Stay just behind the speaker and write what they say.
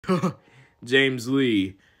James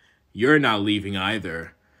Lee, you're not leaving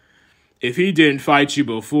either. If he didn't fight you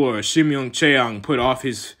before, Shim Young Cheong put off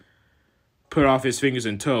his fingers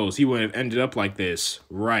and toes, he wouldn't have ended up like this.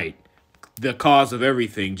 Right. The cause of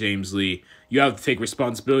everything, James Lee. You have to take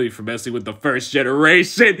responsibility for messing with the first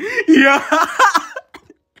generation. Yeah.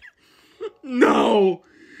 No.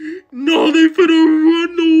 No, they finna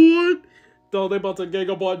run the one. No, they about to gang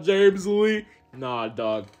up on James Lee. Nah,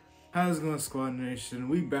 dog. How's it going, Squad Nation?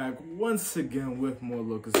 We back once again with more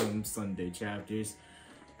Lookism Sunday chapters.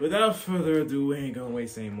 Without further ado, we ain't gonna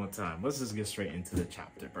waste any more time. Let's just get straight into the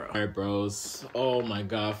chapter, bro. Alright, bros. Oh my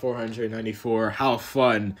god, 494. How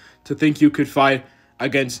fun to think you could fight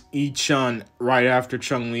against Yi-chan right after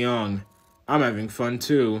Chung Liang. I'm having fun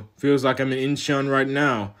too. Feels like I'm in Incheon right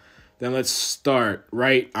now. Then let's start,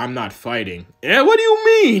 right? I'm not fighting. Eh, what do you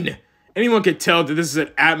mean? Anyone can tell that this is an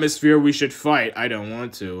atmosphere we should fight. I don't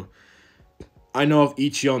want to. I know of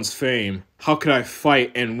Ichion's fame. How could I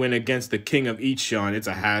fight and win against the king of Ichion? It's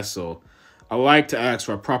a hassle. I like to ask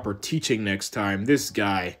for proper teaching next time. This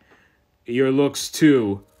guy. Your looks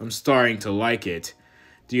too. I'm starting to like it.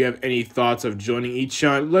 Do you have any thoughts of joining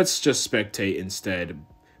Ichion? Let's just spectate instead.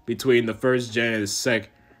 Between the first gen and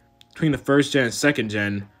second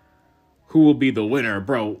gen, who will be the winner,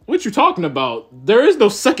 bro? What you talking about? There is no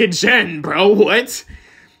second gen, bro. What?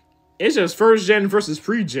 It's just first gen versus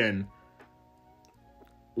pre-gen.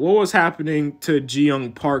 What was happening to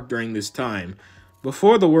Ji-young Park during this time?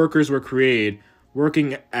 Before the workers were created,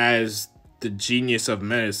 working as the genius of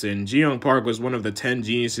medicine, Ji-young Park was one of the 10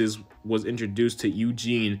 geniuses was introduced to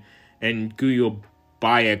Eugene and Guyo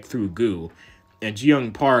Bayek through Gu, and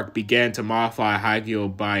Ji-young Park began to modify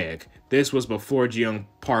Hagyo Bayek. This was before Ji-young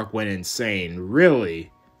Park went insane. Really?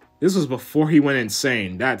 This was before he went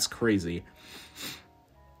insane. That's crazy.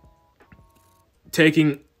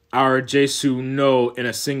 Taking our Jesu no in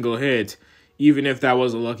a single hit, even if that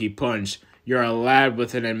was a lucky punch. You're a lad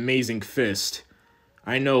with an amazing fist.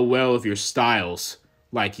 I know well of your styles,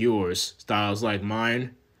 like yours, styles like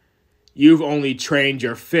mine. You've only trained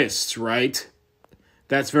your fists, right?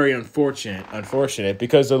 That's very unfortunate,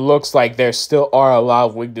 because it looks like there still are a lot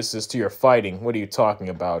of weaknesses to your fighting. What are you talking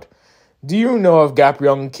about? Do you know of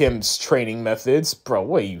Gap-Young Kim's training methods? Bro,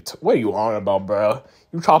 what are you on about, bro?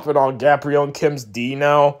 You chopping on Gap-Young Kim's D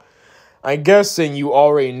now? I'm guessing you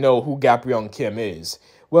already know who Gap-Young Kim is.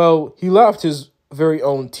 Well, he left his very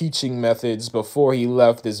own teaching methods before he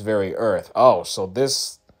left this very earth. Oh, so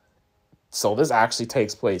this actually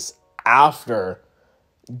takes place after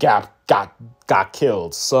Gap got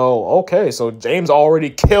killed. So, okay, so James already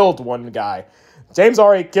killed one guy. James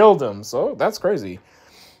already killed him, so that's crazy.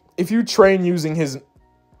 If you train using his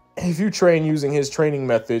training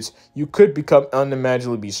methods, you could become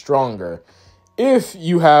unimaginably stronger. If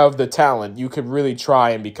you have the talent, you could really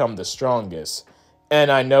try and become the strongest.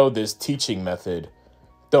 And I know this teaching method.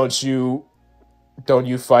 Don't you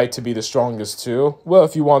fight to be the strongest too? Well,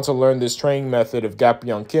 if you want to learn this training method of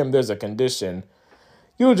Gap-Young Kim, there's a condition.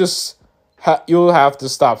 You'll have to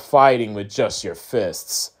stop fighting with just your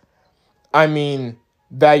fists. I mean,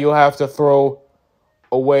 that you'll have to throw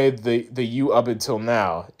away the you up until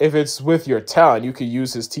now. If it's with your talent, you could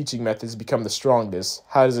use his teaching methods to become the strongest.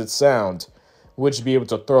 How does it sound? Would you be able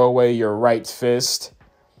to throw away your right fist?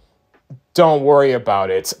 Don't worry about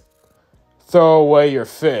it. Throw away your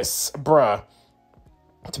fists, bruh.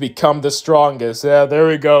 To become the strongest. Yeah,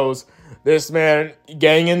 there he goes. This man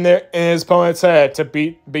getting in there in his opponent's head to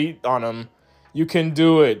beat on him. You can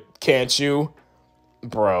do it, can't you?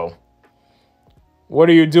 Bro. What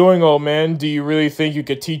are you doing, old man? Do you really think you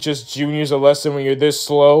could teach us juniors a lesson when you're this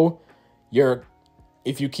slow?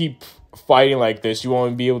 If you keep fighting like this, you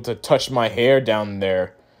won't be able to touch my hair down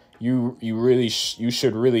there. You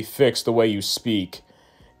should really fix the way you speak.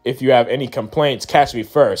 If you have any complaints, catch me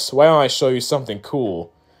first. Why don't I show you something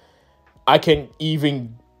cool? I can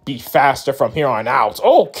even be faster from here on out.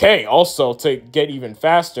 Okay, also to get even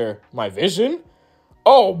faster, my vision?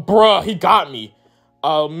 Oh, bruh, he got me.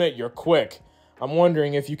 I'll admit you're quick. I'm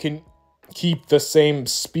wondering if you can keep the same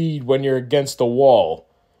speed when you're against the wall.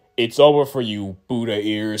 It's over for you, Buddha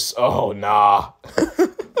ears. Oh, nah.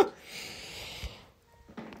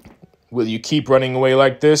 Will you keep running away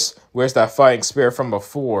like this? Where's that fighting spirit from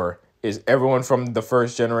before? Is everyone from the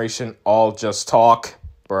first generation all just talk?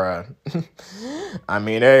 Bruh. I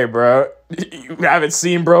mean, hey, bruh. You haven't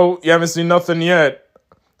seen nothing yet.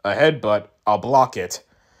 A headbutt. I'll block it.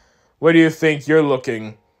 Where do you think you're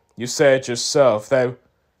looking? You said it yourself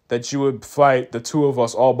that you would fight the two of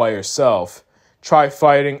us all by yourself. Try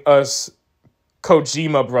fighting us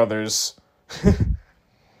Kojima brothers.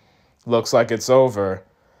 Looks like it's over.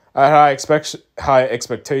 I had high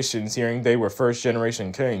expectations hearing they were first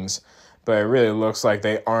generation kings, but it really looks like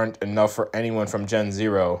they aren't enough for anyone from Gen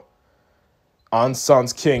Zero.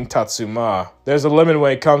 Ansan's king Tatsuma. There's a limit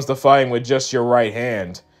when it comes to fighting with just your right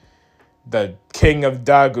hand. The king of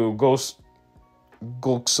Dagu,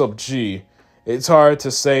 Gulksub-ji. It's hard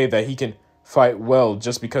to say that he can fight well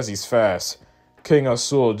just because he's fast. King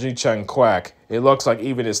Asul, Ji-Chen Quack. It looks like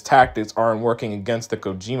even his tactics aren't working against the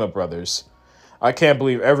Kojima brothers. I can't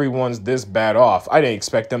believe everyone's this bad off. I didn't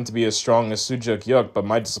expect them to be as strong as Sujuk Yuk, but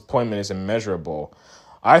my disappointment is immeasurable.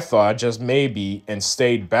 I thought just maybe and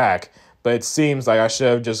stayed back, but it seems like I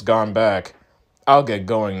should have just gone back. I'll get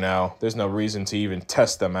going now. There's no reason to even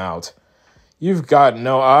test them out. You've got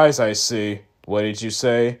no eyes, I see. What did you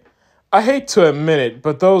say? I hate to admit it,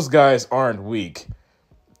 but those guys aren't weak.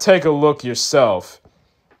 Take a look yourself.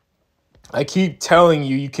 I keep telling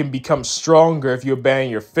you can become stronger if you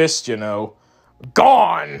abandon your fist, you know.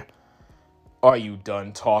 Gone! Are you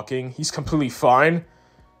done talking? He's completely fine.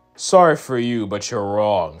 Sorry for you, but you're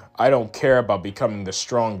wrong. I don't care about becoming the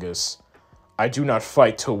strongest. I do not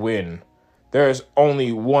fight to win. There is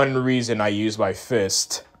only one reason I use my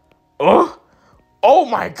fist. Ugh! Oh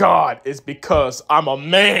my god, it's because I'm a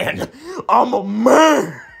man. I'm a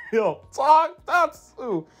man. Yo, talk, that's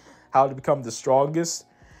how to become the strongest.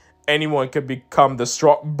 Anyone can become the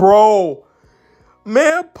strong. Bro,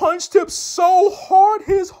 man punched him so hard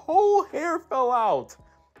his whole hair fell out.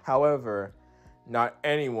 However, not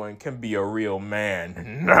anyone can be a real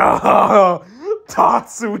man. No,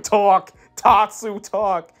 Tatsu talk. Tatsu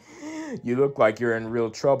talk. You look like you're in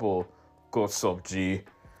real trouble, Gosop-ji.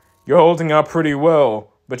 You're holding out pretty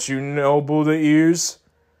well, but you know Buddha ears?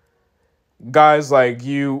 Guys like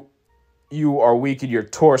you are weak in your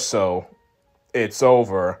torso. It's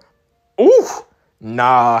over. Ooh!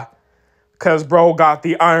 Nah. Cause bro got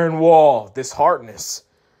the iron wall, this hardness.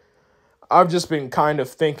 I've just been kind of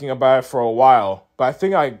thinking about it for a while, but I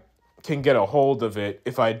think I can get a hold of it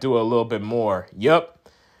if I do a little bit more. Yep.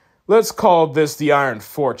 Let's call this the Iron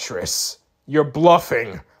Fortress. You're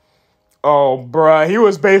bluffing. Oh, bruh, he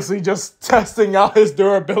was basically just testing out his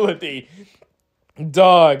durability.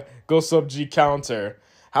 Dog, go sub G counter.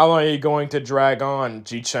 How long are you going to drag on,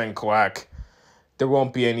 Ji-Chen Quack? There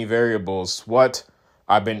won't be any variables. What?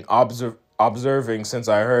 I've been observing since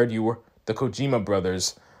I heard you were the Kojima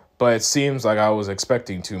brothers, but it seems like I was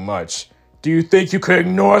expecting too much. Do you think you could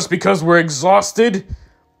ignore us because we're exhausted?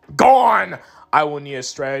 Gone! I will need a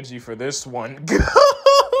strategy for this one.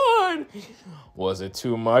 God! Was it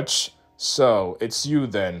too much? So, it's you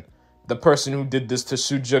then. The person who did this to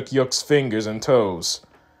Sujuk Yuk's fingers and toes.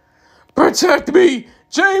 Protect me!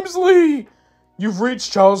 James Lee! You've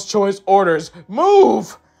reached Charles Choi's orders.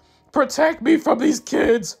 Move! Protect me from these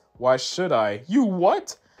kids! Why should I? You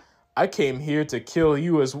what? I came here to kill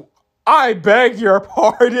you as... I beg your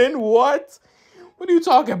pardon? What? What are you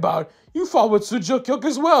talking about? You fought with Sujuk Yuk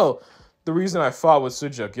as well. The reason I fought with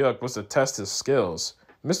Sujuk Yuk was to test his skills.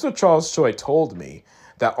 Mr. Charles Choi told me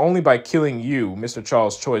that only by killing you, Mr.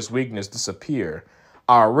 Charles Choi's weakness disappear.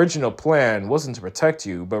 Our original plan wasn't to protect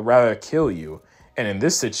you, but rather kill you. And in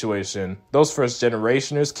this situation, those first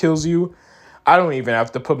generationers kills you. I don't even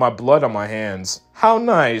have to put my blood on my hands. How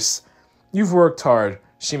nice. You've worked hard,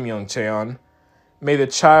 Shimyong Cheon. May the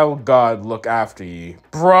child god look after ye.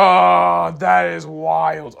 Bruh, that is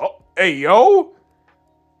wild. Oh, hey, yo.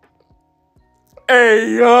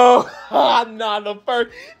 Hey, yo. Nah, the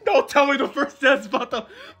first. Don't tell me the first gen's about to. Yo,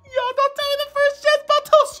 don't tell me the first gen's about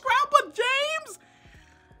to scrap with James.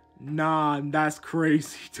 Nah, that's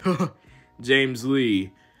crazy. James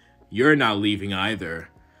Lee, you're not leaving either.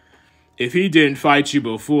 If he didn't fight you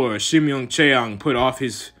before, Shimyong Cheong put off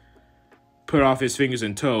his fingers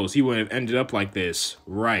and toes, he wouldn't have ended up like this.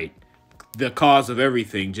 Right. The cause of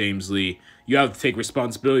everything, James Lee. You have to take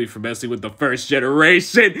responsibility for messing with the first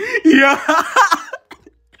generation. Yeah.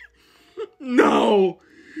 No.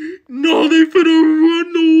 No, they finna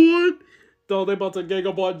run the one. Dog, they about to gang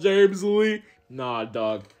up on James Lee. Nah,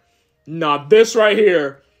 dog. Nah, this right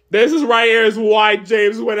here. This is right here is why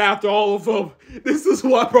James went after all of them. This is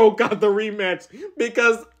why bro got the rematch.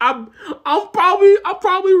 Because I'm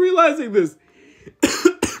probably realizing this.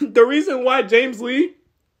 The reason why James Lee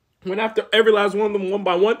went after every last one of them one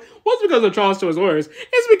by one was because of Charles Choi's orders.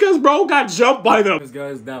 It's because bro got jumped by them.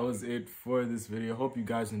 Guys, that was it for this video. Hope you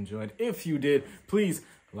guys enjoyed. If you did, please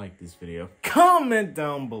like this video, comment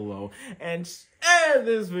down below, and share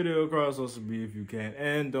this video across social media if you can.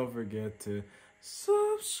 And don't forget to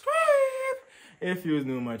subscribe if you're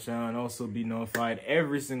new to my channel, and also be notified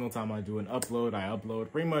every single time I do an upload. I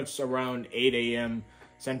upload pretty much around 8 a.m.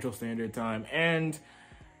 Central Standard Time, and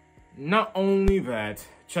not only that,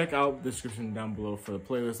 check out the description down below for the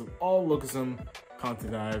playlist of all Lookism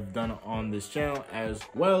content that I've done on this channel, as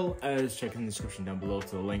well as check in the description down below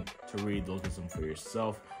to the link to read Lookism for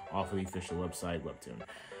yourself off of the official website, Webtoon.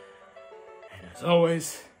 And as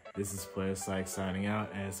always, this is Player Psych signing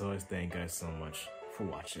out, and as always, thank you guys so much for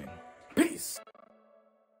watching. Peace!